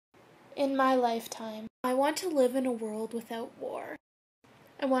In my lifetime, I want to live in a world without war.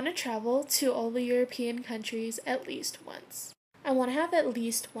 I want to travel to all the European countries at least once. I want to have at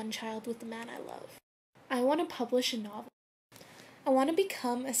least one child with the man I love. I want to publish a novel. I want to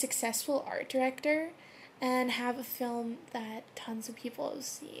become a successful art director and have a film that tons of people have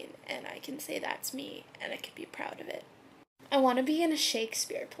seen, and I can say that's me, and I can be proud of it. I want to be in a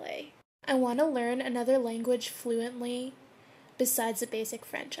Shakespeare play. I want to learn another language fluently besides the basic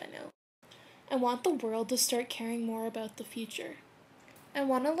French I know. I want the world to start caring more about the future. I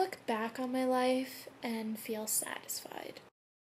want to look back on my life and feel satisfied.